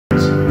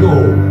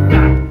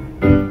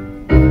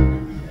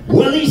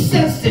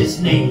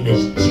name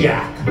is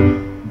Jack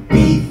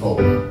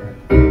Beagle.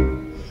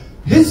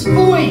 His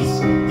voice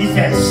is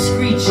as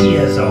screechy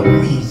as a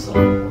weasel.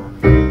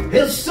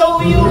 He'll sew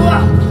you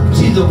up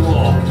to the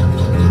wall.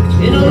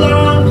 In a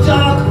long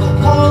dark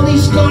hall,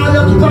 he's got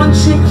a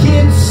bunch of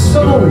kids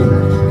sewn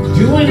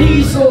to an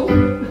easel.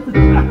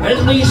 At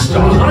least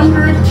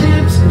 100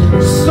 kids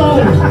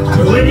sewn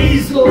to an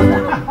easel.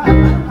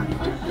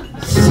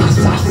 Sa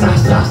sa sa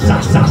sa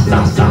sa sa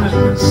sa sa.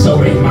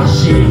 Sewing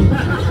machine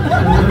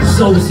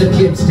sews the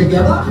kids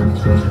together.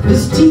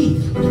 His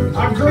teeth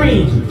are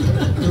green.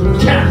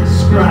 Can't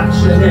scratch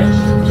an itch.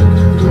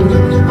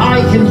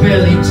 I can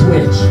barely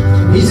twitch.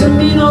 He's a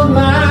mean old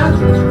man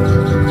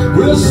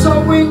with a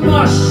sewing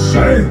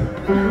machine.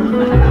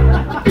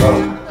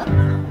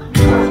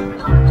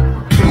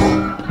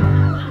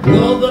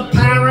 Well, the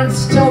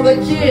parents tell the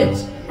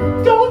kids,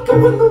 don't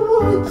go in the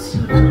woods.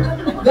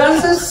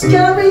 There's a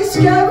scary,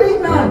 scary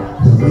man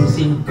who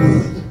isn't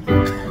good.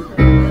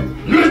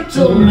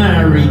 Little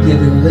Mary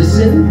didn't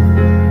listen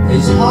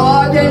as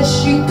hard as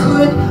she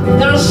could.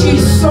 Now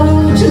she's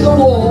sewn to the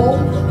wall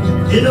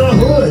in a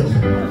hood.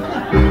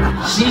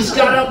 She's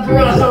got a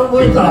brother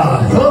with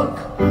a hook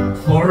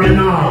for an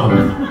arm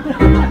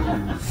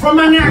from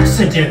an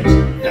accident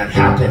that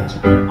happened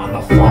on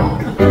the farm.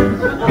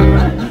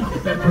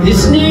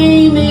 His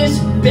name is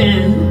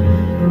Ben,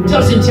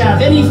 doesn't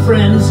have any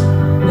friends.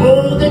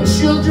 Oh, the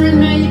children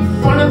made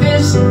fun of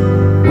his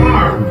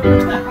arm.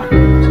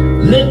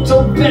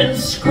 Little Ben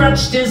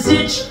scratched his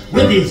itch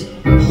with his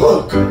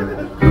hook.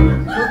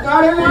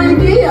 Got an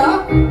idea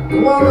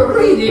while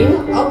reading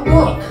a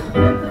book.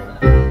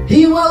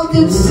 He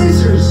welded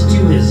scissors to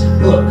his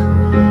hook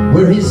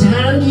where his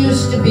hand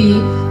used to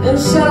be and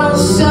said, I'll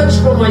search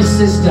for my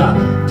sister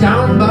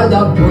down by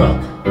the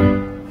brook.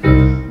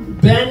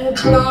 Ben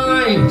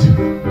climbed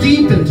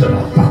deep into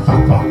the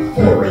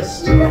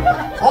forest.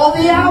 All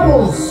the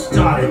owls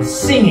started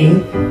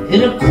singing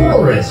in a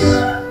chorus.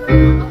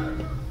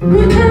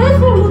 Be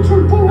careful,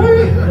 little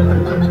boy,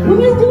 when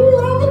you go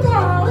around the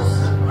path.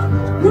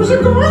 There's a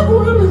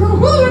gargoyle in a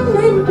hood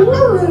named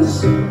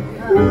Boris.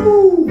 Ooh,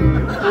 ooh.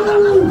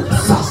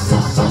 Sa sa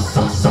sa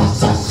sa sa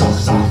sa sa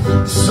sa.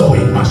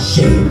 Sewing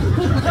machine.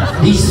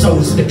 He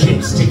sews the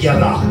kids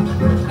together,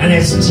 and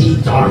his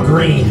teeth are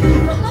green.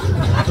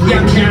 You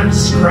can't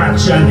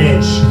scratch an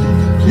itch.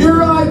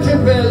 Your eye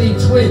can barely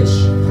twitch.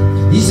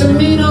 He's a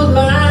mean old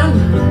man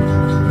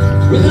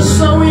with a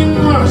sewing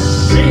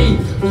machine.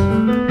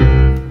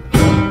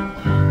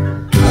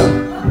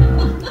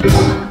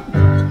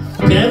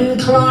 Ben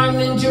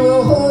climbed into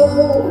a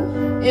hole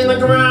in the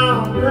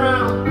ground.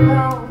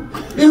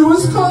 It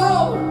was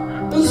cold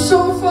and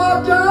so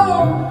far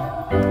down.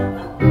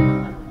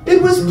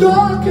 It was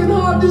dark and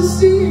hard to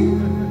see,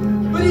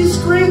 but he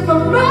screamed for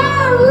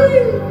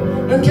Mary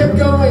and kept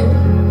going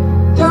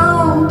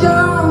down,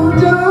 down,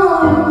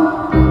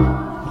 down.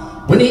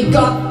 When he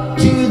got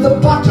to the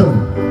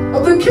bottom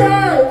of the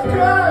cave,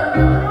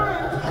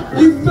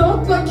 he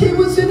felt like he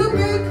was in a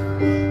big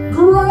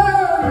grave.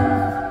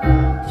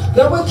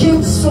 There were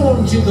kids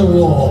sewn to the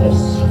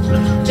walls,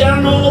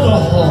 down all the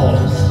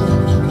halls,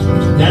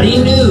 that he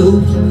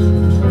knew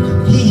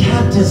he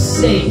had to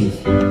save.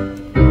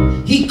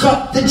 He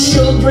cut the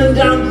children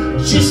down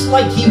just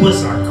like he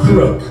was a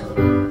crook,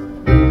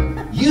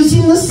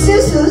 using the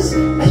scissors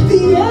at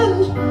the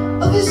end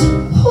of his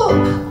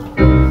hook.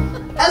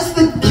 As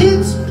the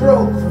kids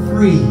broke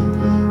free,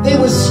 they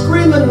were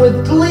screaming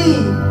with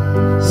glee,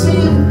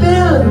 saying,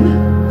 Ben,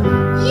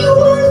 you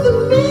are the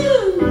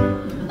man.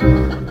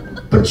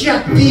 But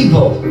Jack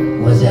Beagle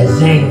was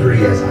as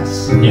angry as a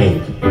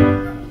snake,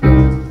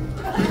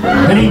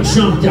 and he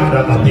jumped out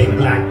of a big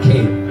black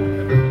cape.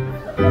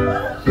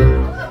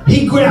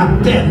 He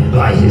grabbed Ben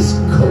by his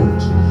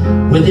coat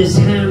with his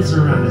hands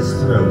around his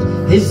throat.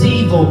 His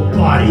evil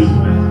body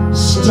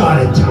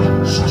started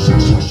to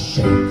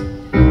shake.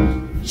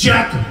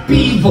 Jack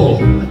Beagle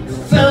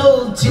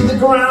fell to the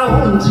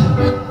ground,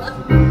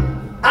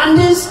 and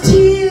his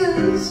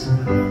tears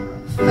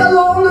fell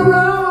all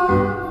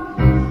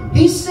around.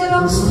 He said,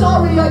 I'm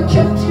sorry I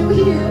kept you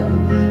here.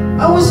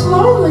 I was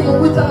lonely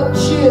and without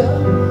cheer,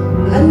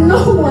 and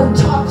no one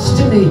talks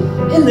to me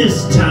in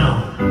this town.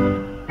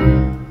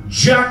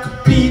 Jack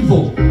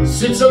Beagle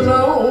sits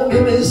alone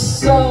in his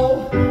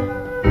cell,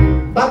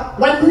 but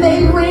when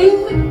they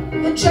ring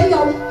the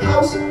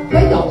jailhouse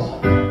bell,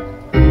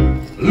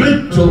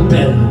 little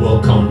Ben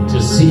will come to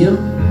see him,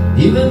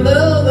 even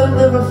though they'll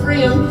never free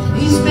him.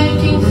 He's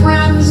making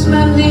friends,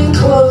 mending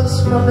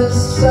clothes from his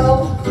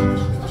cell.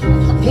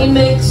 He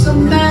makes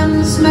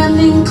amends,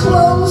 mending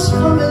clothes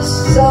from his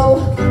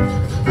cell.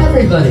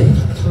 Everybody,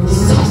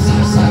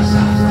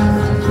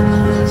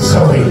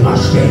 sewing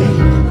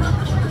machine.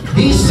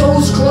 He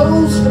sews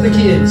clothes for the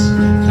kids,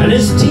 and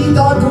his teeth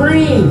are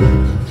green.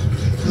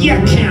 You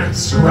can't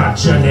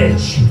scratch an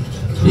itch.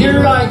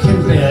 Your eye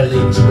can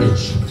barely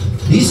twitch.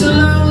 He's a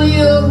lonely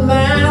old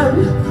man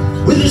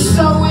with a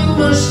sewing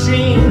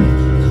machine.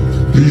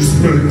 He's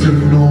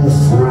making no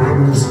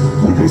friends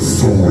with a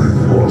sewing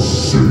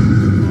machine.